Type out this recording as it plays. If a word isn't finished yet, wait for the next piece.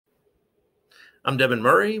I'm Devin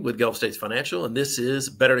Murray with Gulf States Financial, and this is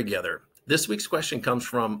Better Together. This week's question comes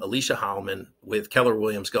from Alisha Hileman with Keller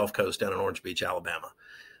Williams Gulf Coast down in Orange Beach, Alabama.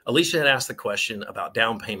 Alisha had asked the question about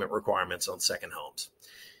down payment requirements on second homes.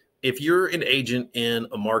 If you're an agent in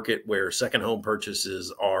a market where second home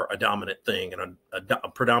purchases are a dominant thing and a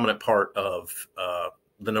predominant part of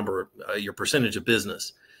your percentage of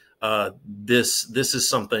business, this is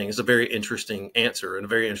something. It's a very interesting answer and a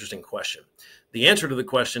very interesting question. The answer to the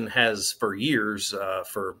question has for years,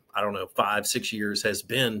 for 5-6 years, has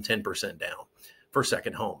been 10% down for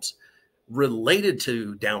second homes. Related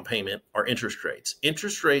to down payment are interest rates.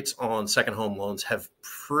 Interest rates on second home loans have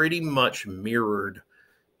pretty much mirrored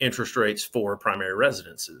interest rates for primary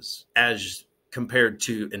residences as compared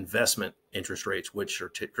to investment interest rates, which are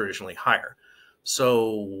traditionally higher.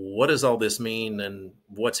 So what does all this mean and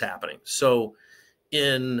what's happening? So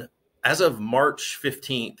as of March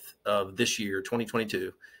 15th of this year,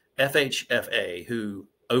 2022, FHFA, who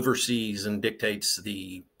oversees and dictates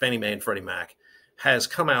the Fannie Mae and Freddie Mac, has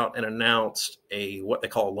come out and announced what they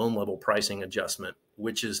call a loan level pricing adjustment,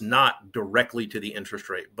 which is not directly to the interest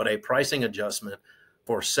rate, but a pricing adjustment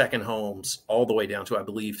for second homes all the way down to, I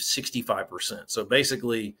believe, 65%. So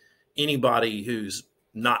basically, anybody who's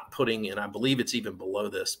not putting in, I believe it's even below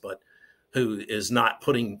this, but who is not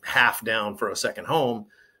putting half down for a second home,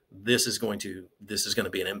 this is going to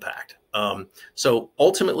be an impact. So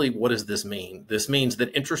ultimately, what does this mean? This means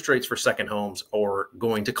that interest rates for second homes are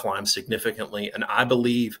going to climb significantly, and I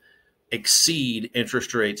believe exceed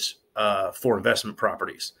interest rates for investment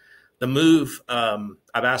properties. The move, I've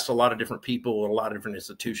asked a lot of different people at a lot of different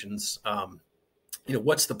institutions,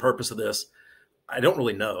 what's the purpose of this? I don't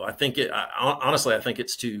really know. Honestly, I think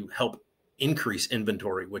it's to help increase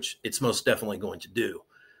inventory, which it's most definitely going to do.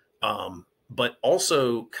 But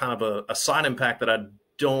also kind of a side impact that I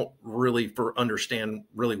don't really understand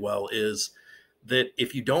really well is that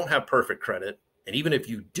if you don't have perfect credit, and even if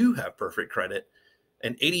you do have perfect credit, a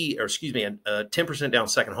 10% down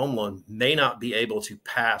second home loan may not be able to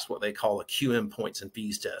pass what they call a QM points and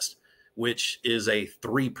fees test, which is a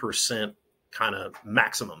 3% kind of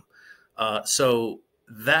maximum. So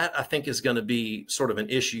that I think is going to be sort of an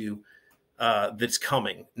issue that's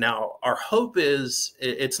coming. Now, our hope is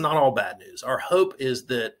it's not all bad news. Our hope is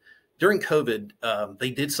that during COVID, they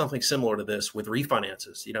did something similar to this with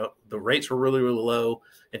refinances. The rates were really, really low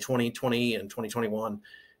in 2020 and 2021,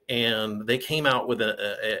 and they came out with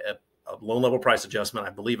a loan level price adjustment, I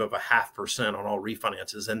believe, of 0.5% on all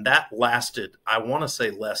refinances. And that lasted, I want to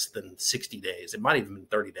say, less than 60 days. It might even been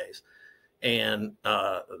 30 days. And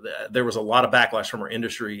there was a lot of backlash from our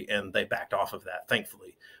industry, and they backed off of that,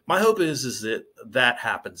 thankfully. My hope is that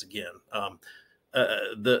happens again.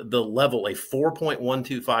 The level, a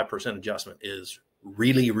 4.125% adjustment, is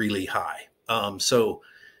really, really high. So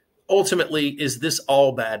ultimately, is this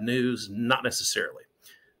all bad news? Not necessarily.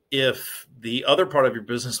 If the other part of your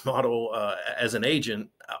business model as an agent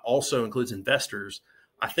also includes investors,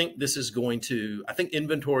 I think this is going to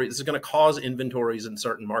cause inventories in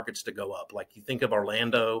certain markets to go up. Like you think of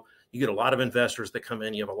Orlando, you get a lot of investors that come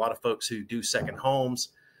in. You have a lot of folks who do second homes.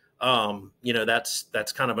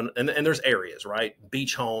 That's kind of and there's areas, right?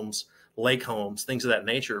 Beach homes, lake homes, things of that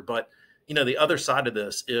nature. But, the other side of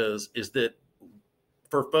this is that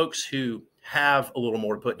for folks who have a little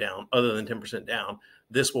more to put down other than 10% down,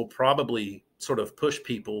 this will probably sort of push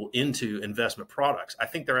people into investment products. I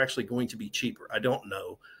think they're actually going to be cheaper. I don't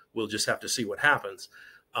know. We'll just have to see what happens.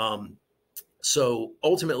 So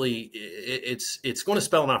ultimately, it's going to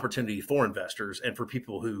spell an opportunity for investors and for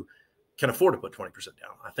people who can afford to put 20%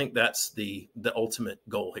 down. I think that's the ultimate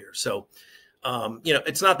goal here. So,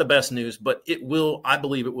 it's not the best news, but I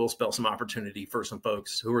believe it will spell some opportunity for some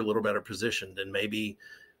folks who are a little better positioned, and maybe,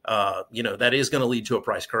 that is going to lead to a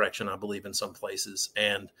price correction, I believe, in some places.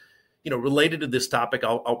 And, related to this topic,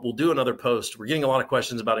 we'll do another post. We're getting a lot of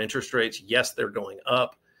questions about interest rates. Yes, they're going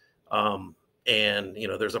up. And,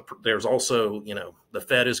 there's also, the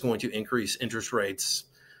Fed is going to increase interest rates.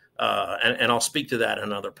 And I'll speak to that in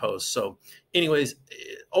another post. So anyways,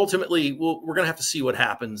 ultimately, we're going to have to see what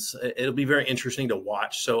happens. It'll be very interesting to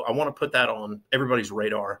watch. So I want to put that on everybody's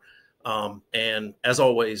radar. And as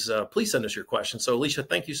always, please send us your questions. So Alisha,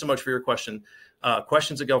 thank you so much for your question.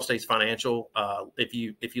 Questions at Gulf States Financial. If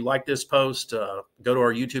you like this post, go to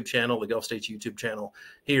our YouTube channel, the Gulf States YouTube channel.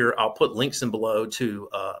 Here, I'll put links in below to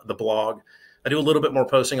the blog. I do a little bit more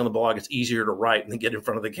posting on the blog. It's easier to write than get in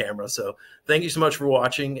front of the camera. So thank you so much for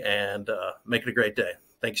watching, and make it a great day.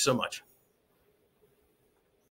 Thank you so much.